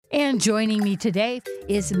And joining me today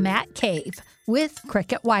is Matt Cave with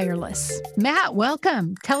Cricket Wireless. Matt,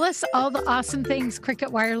 welcome. Tell us all the awesome things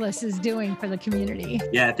Cricket Wireless is doing for the community.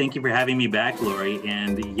 Yeah, thank you for having me back, Lori.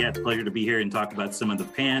 And yeah, it's a pleasure to be here and talk about some of the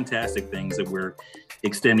fantastic things that we're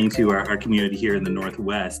extending to our community here in the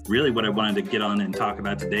Northwest. Really what I wanted to get on and talk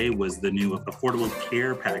about today was the new Affordable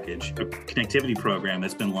Care Package, a connectivity program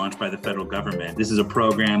that's been launched by the federal government. This is a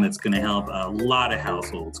program that's going to help a lot of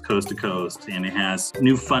households coast to coast, and it has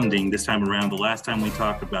new funding this time around. The last time we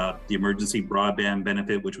talked about the emergency broadband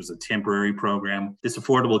benefit, which was a temporary program. This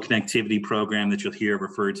affordable connectivity program that you'll hear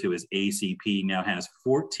referred to as ACP now has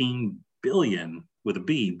 $14 billion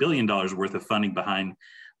worth of funding behind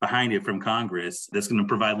it from Congress that's going to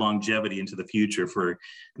provide longevity into the future for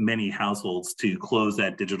many households to close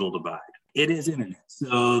that digital divide. It is internet.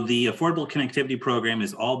 So the Affordable Connectivity Program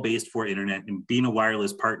is all based for internet, and being a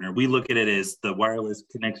wireless partner, we look at it as the wireless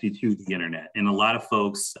connects you to the internet. And a lot of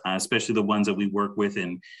folks, especially the ones that we work with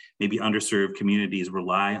in maybe underserved communities,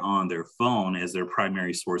 rely on their phone as their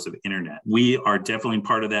primary source of internet. We are definitely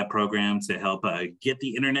part of that program to help get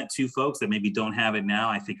the internet to folks that maybe don't have it now.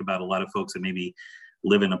 I think about a lot of folks that maybe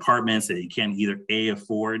live in apartments that you can't either A,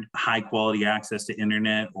 afford high quality access to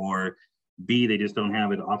internet, or B, they just don't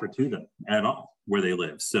have it offered to them at all where they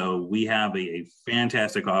live. So we have a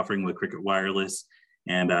fantastic offering with Cricket Wireless,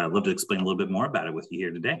 and I'd love to explain a little bit more about it with you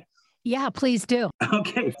here today. Yeah, please do.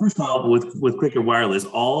 Okay, first of all, with Cricket Wireless,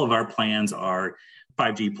 all of our plans are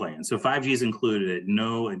 5G plans. So 5G is included at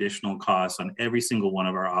no additional cost on every single one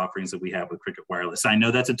of our offerings that we have with Cricket Wireless. I know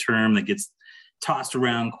that's a term that gets tossed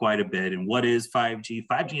around quite a bit. And what is 5G?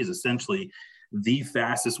 5G is essentially the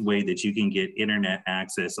fastest way that you can get internet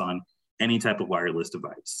access on any type of wireless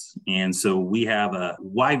device. And so we have a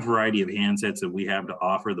wide variety of handsets that we have to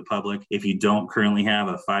offer the public. If you don't currently have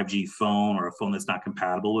a 5G phone or a phone that's not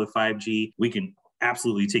compatible with 5G, we can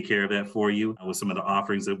absolutely take care of that for you with some of the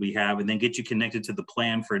offerings that we have, and then get you connected to the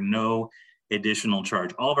plan for no additional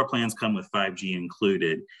charge. All of our plans come with 5G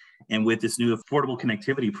included. And with this new Affordable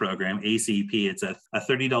Connectivity Program, ACP, it's a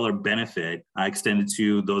 $30 benefit extended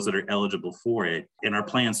to those that are eligible for it. And our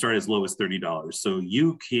plans start as low as $30. So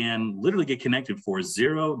you can literally get connected for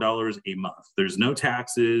 $0 a month. There's no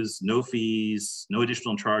taxes, no fees, no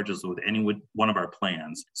additional charges with any one of our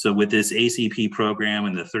plans. So with this ACP program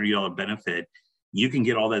and the $30 benefit, you can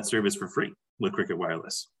get all that service for free with Cricket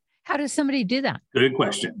Wireless. How does somebody do that? Good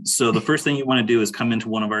question. So the first thing you want to do is come into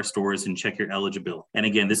one of our stores and check your eligibility. And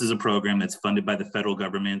again, this is a program that's funded by the federal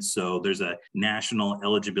government. So there's a national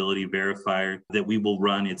eligibility verifier that we will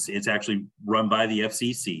run. It's actually run by the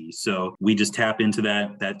FCC. So we just tap into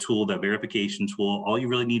that tool, that verification tool. All you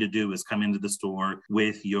really need to do is come into the store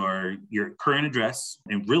with your current address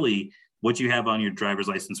and really what you have on your driver's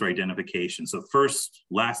license or identification. So first,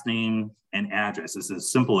 last name, and address. It's as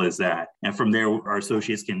simple as that. And from there, our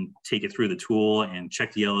associates can take it through the tool and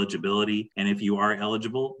check the eligibility. And if you are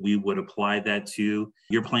eligible, we would apply that to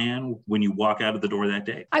your plan when you walk out of the door that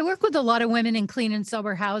day. I work with a lot of women in clean and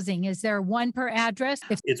sober housing. Is there one per address?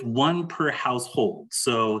 It's one per household.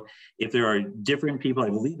 So if there are different people, I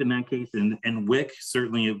believe in that case, and WIC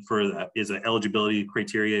certainly is an eligibility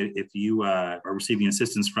criteria. If you are receiving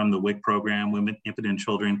assistance from the WIC program, Women, Infant, and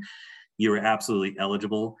Children, you are absolutely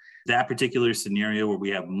eligible. That particular scenario where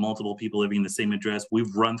we have multiple people living in the same address,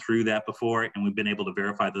 we've run through that before, and we've been able to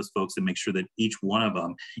verify those folks and make sure that each one of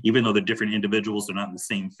them, even though they're different individuals, they're not in the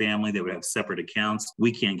same family, they would have separate accounts,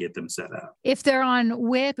 we can get them set up. If they're on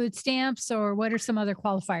WIC, food stamps, or what are some other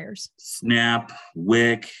qualifiers? SNAP,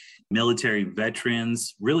 WIC, military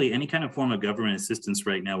veterans, really any kind of form of government assistance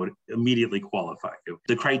right now would immediately qualify you.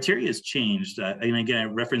 The criteria has changed. And again, I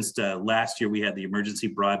referenced last year we had the emergency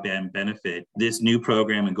broadband benefit. This new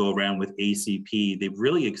program and go around with ACP, they've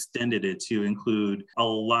really extended it to include a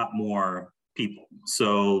lot more people.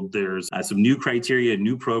 So there's some new criteria,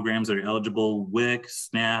 new programs that are eligible: WIC,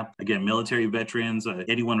 SNAP, again, military veterans,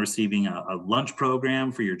 anyone receiving a lunch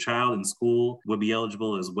program for your child in school would be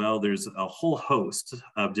eligible as well. There's a whole host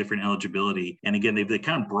of different eligibility. And again, they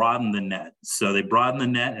kind of broaden the net. So they broaden the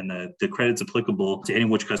net, and the credit's applicable to any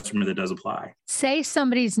which customer that does apply. Say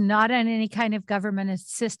somebody's not on any kind of government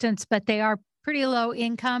assistance, but they are pretty low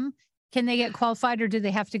income. Can they get qualified, or do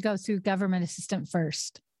they have to go through government assistance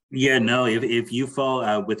first? Yeah, no, if you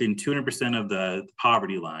fall within 200% of the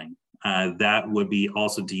poverty line, that would be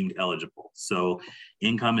also deemed eligible. So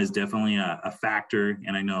income is definitely a factor.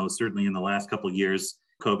 And I know certainly in the last couple of years,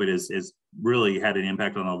 COVID has really had an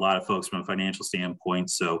impact on a lot of folks from a financial standpoint.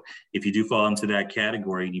 So if you do fall into that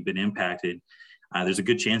category and you've been impacted, there's a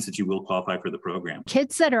good chance that you will qualify for the program.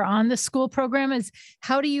 Kids that are on the school program,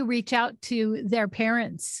 how do you reach out to their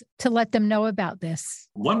parents to let them know about this?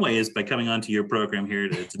 One way is by coming onto your program here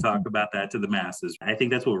to talk about that to the masses. I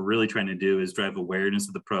think that's what we're really trying to do, is drive awareness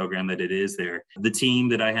of the program, that it is there. The team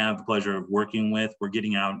that I have the pleasure of working with, we're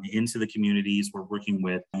getting out into the communities. We're working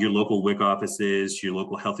with your local WIC offices, your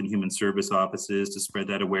local health and human service offices to spread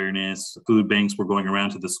that awareness. Food banks, we're going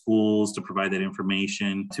around to the schools to provide that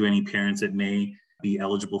information to any parents that may be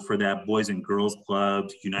eligible for that. Boys and Girls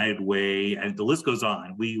Clubs, United Way, and the list goes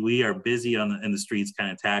on. We are busy in the streets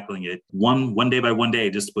kind of tackling it one day by one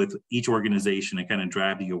day, just with each organization, and kind of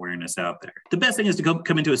drive the awareness out there. The best thing is to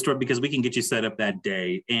come into a store, because we can get you set up that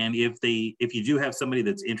day. And if you do have somebody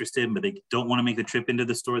that's interested, but they don't want to make the trip into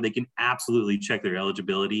the store, they can absolutely check their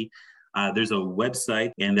eligibility. There's a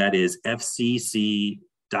website, and that is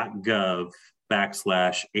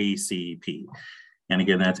fcc.gov/ACP. And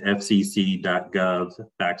again, that's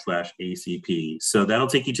fcc.gov/ACP. So that'll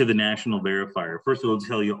take you to the national verifier. First, it'll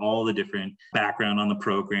tell you all the different background on the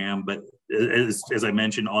program. But as I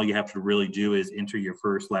mentioned, all you have to really do is enter your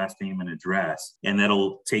first, last name, and address. And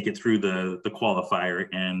that'll take it through the qualifier.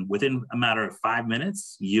 And within a matter of 5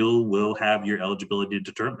 minutes, you will have your eligibility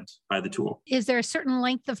determined by the tool. Is there a certain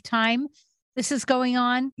length of time this is going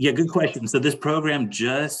on? Yeah, good question. So this program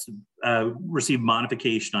just received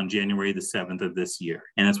modification on January the 7th of this year.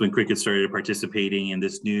 And that's when Cricket started participating in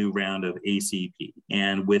this new round of ACP.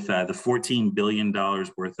 And with the $14 billion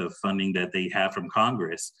worth of funding that they have from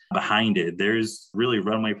Congress behind it, there's really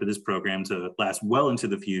runway for this program to last well into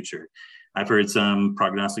the future. I've heard some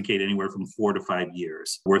prognosticate anywhere from 4 to 5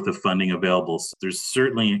 years worth of funding available. So there's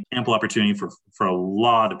certainly ample opportunity for a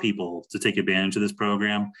lot of people to take advantage of this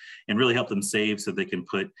program and really help them save so they can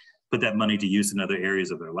put that money to use in other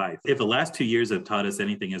areas of their life. If the last 2 years have taught us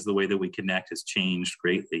anything, is the way that we connect has changed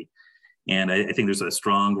greatly. And I think there's a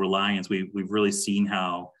strong reliance. We've really seen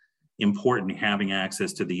how important having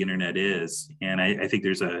access to the internet is. And I think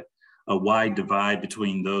there's a wide divide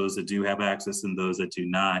between those that do have access and those that do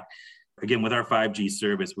not. Again, with our 5G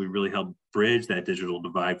service, we really help bridge that digital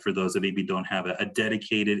divide for those that maybe don't have a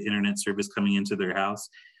dedicated internet service coming into their house.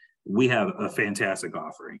 We have a fantastic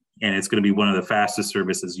offering, and it's going to be one of the fastest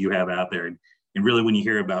services you have out there. And really, when you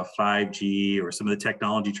hear about 5G or some of the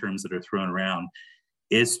technology terms that are thrown around,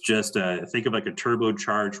 it's just think of like a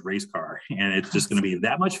turbocharged race car, and it's just going to be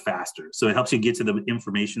that much faster. So it helps you get to the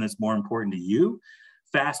information that's more important to you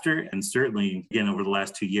faster. And certainly, again, over the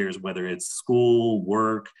last 2 years, whether it's school,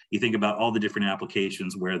 work, you think about all the different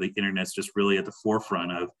applications where the internet's just really at the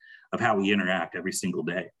forefront of how we interact every single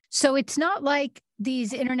day. So it's not like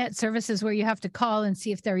these internet services where you have to call and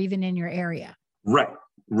see if they're even in your area. Right.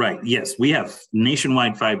 Yes, we have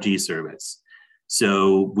nationwide 5G service.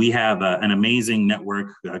 So we have an amazing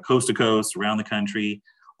network, coast to coast, around the country,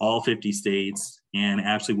 all 50 states. And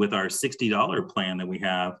actually, with our $60 plan that we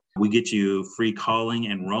have, we get you free calling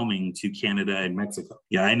and roaming to Canada and Mexico.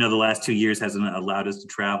 Yeah, I know the last 2 years hasn't allowed us to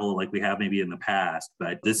travel like we have maybe in the past,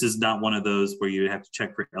 but this is not one of those where you have to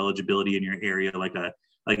check for eligibility in your area like a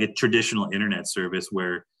traditional internet service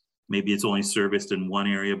where maybe it's only serviced in one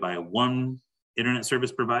area by one internet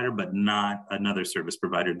service provider, but not another service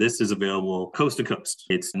provider. This is available coast to coast.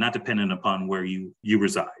 It's not dependent upon where you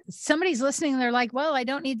reside. Somebody's listening, they're like, well, I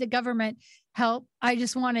don't need the government help. I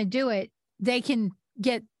just want to do it. They can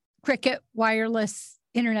get Cricket wireless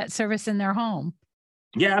internet service in their home.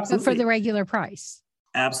 Yeah, absolutely. For the regular price.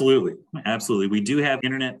 Absolutely. We do have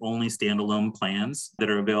internet-only standalone plans that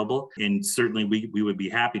are available. And certainly we would be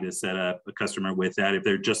happy to set up a customer with that. If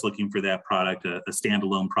they're just looking for that product, a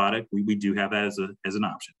standalone product, we do have that as an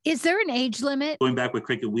option. Is there an age limit? Going back with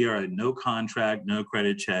Cricket, we are a no contract, no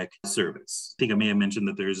credit check service. I think I may have mentioned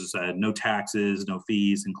that there's no taxes, no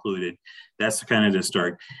fees included. That's kind of the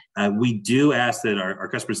start. We do ask that our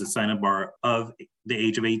customers that sign up are of the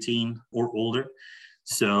age of 18 or older.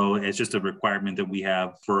 So it's just a requirement that we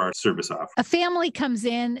have for our service offer. A family comes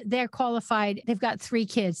in, they're qualified. They've got 3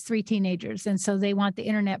 kids, 3 teenagers. And so they want the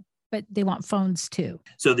internet, but they want phones too.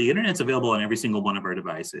 So the internet's available on every single one of our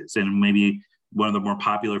devices. And maybe one of the more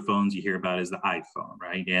popular phones you hear about is the iPhone,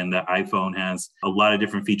 right? And the iPhone has a lot of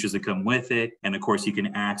different features that come with it. And of course, you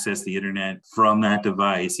can access the internet from that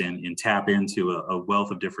device and tap into a wealth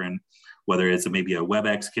of different, whether it's maybe a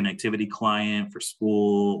WebEx connectivity client for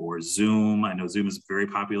school or Zoom. I know Zoom is very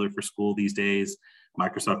popular for school these days.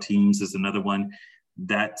 Microsoft Teams is another one.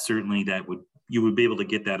 You would be able to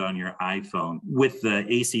get that on your iPhone. With the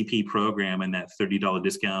ACP program and that $30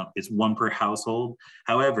 discount, it's 1 per household.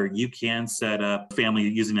 However, you can set up family,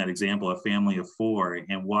 using that example, a family of 4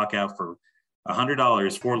 and walk out for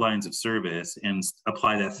 $100 4 lines of service and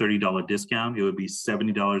apply that $30 discount, it would be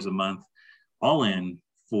 $70 a month all in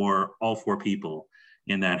for all 4 people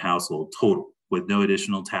in that household total, with no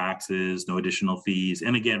additional taxes, no additional fees.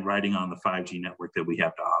 And again, riding on the 5G network that we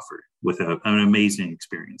have to offer with an amazing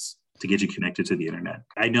experience to get you connected to the internet.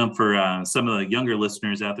 I know for some of the younger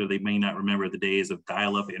listeners out there, they may not remember the days of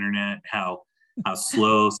dial-up internet, how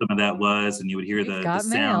slow some of that was. And you would hear the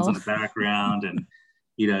sounds in the background and,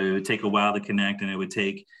 it would take a while to connect, and it would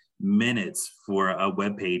take minutes for a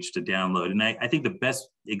web page to download. And I think the best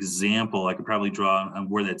example I could probably draw on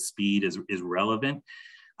where that speed is relevant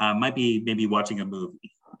might be maybe watching a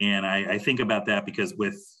movie. And I think about that because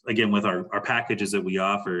with our packages that we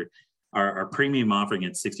offer, our premium offering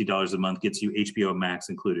at $60 a month gets you HBO Max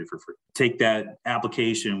included for free. Take that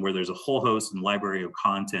application where there's a whole host and library of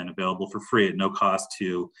content available for free at no cost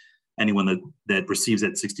to anyone that receives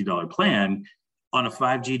that $60 plan. On a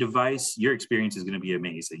 5G device, your experience is going to be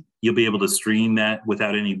amazing. You'll be able to stream that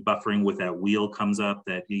without any buffering, with that wheel comes up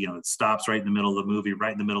that, it stops right in the middle of the movie,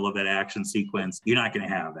 right in the middle of that action sequence. You're not going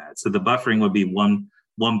to have that. So the buffering would be one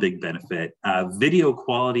big benefit. Video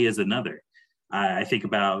quality is another. I think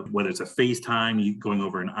about whether it's a FaceTime, going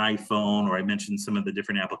over an iPhone, or I mentioned some of the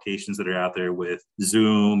different applications that are out there with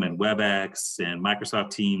Zoom and WebEx and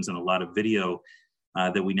Microsoft Teams and a lot of video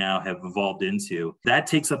that we now have evolved into. That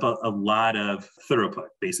takes up a lot of throughput,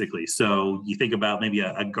 basically. So you think about maybe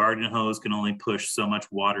a garden hose can only push so much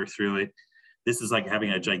water through it. This is like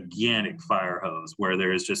having a gigantic fire hose where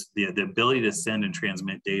there is just the ability to send and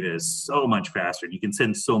transmit data is so much faster. You can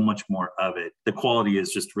send so much more of it. The quality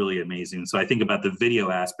is just really amazing. So I think about the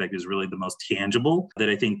video aspect is really the most tangible that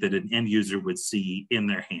I think that an end user would see in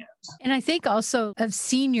their hands. And I think also of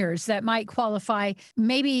seniors that might qualify,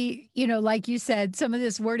 maybe, like you said, some of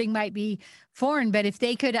this wording might be foreign, but if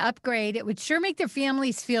they could upgrade, it would sure make their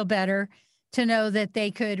families feel better to know that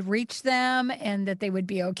they could reach them and that they would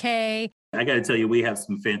be okay. I got to tell you, we have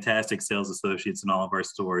some fantastic sales associates in all of our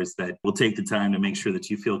stores that will take the time to make sure that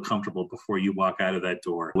you feel comfortable before you walk out of that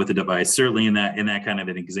door with a device. Certainly in that kind of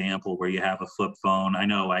an example where you have a flip phone. I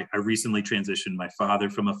know I recently transitioned my father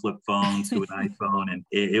from a flip phone to an iPhone, and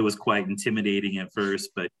it was quite intimidating at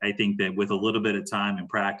first. But I think that with a little bit of time and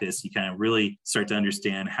practice, you kind of really start to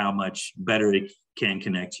understand how much better it can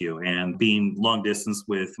connect you. And being long distance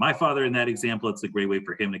with my father in that example, it's a great way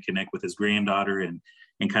for him to connect with his granddaughter and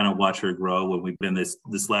kind of watch her grow when we've been this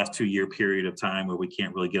last 2-year period of time where we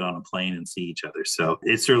can't really get on a plane and see each other. So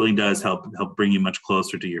it certainly does help bring you much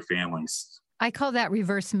closer to your families. I call that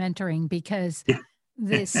reverse mentoring because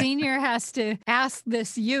the senior has to ask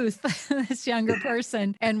this youth, this younger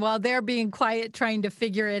person, and while they're being quiet trying to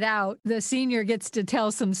figure it out, the senior gets to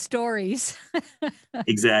tell some stories.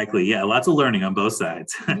 Exactly. Yeah. Lots of learning on both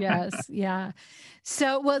sides. Yes. Yeah.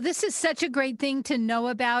 So, well, this is such a great thing to know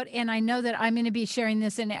about. And I know that I'm going to be sharing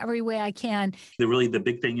this in every way I can. The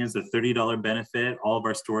big thing is the $30 benefit. All of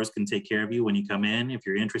our stores can take care of you when you come in if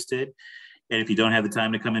you're interested. And if you don't have the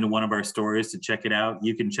time to come into one of our stores to check it out,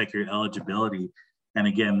 you can check your eligibility. And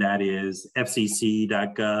again, that is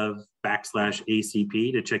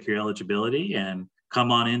fcc.gov/ACP to check your eligibility and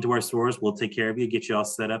come on into our stores. We'll take care of you, get you all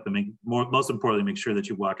set up, and most importantly, make sure that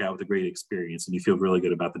you walk out with a great experience and you feel really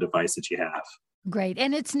good about the device that you have. Great.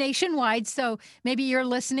 And it's nationwide. So maybe you're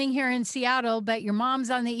listening here in Seattle, but your mom's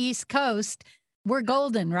on the East Coast. We're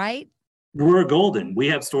golden, right? We're golden. We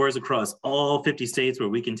have stores across all 50 states where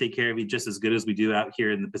we can take care of you just as good as we do out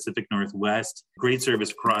here in the Pacific Northwest. Great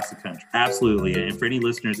service across the country. Absolutely. And for any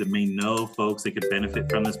listeners that may know folks that could benefit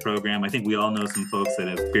from this program, I think we all know some folks that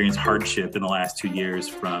have experienced hardship in the last 2 years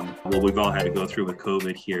from what we've all had to go through with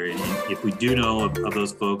COVID here. And if we do know of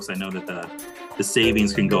those folks, I know that the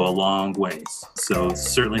savings can go a long ways. So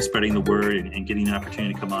certainly spreading the word and getting the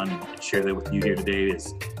opportunity to come on and share that with you here today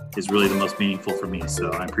is really the most meaningful for me.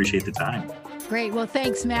 So I appreciate the time. Great. Well,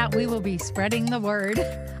 thanks, Matt. We will be spreading the word.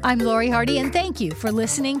 I'm Lori Hardy, and thank you for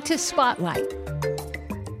listening to Spotlight.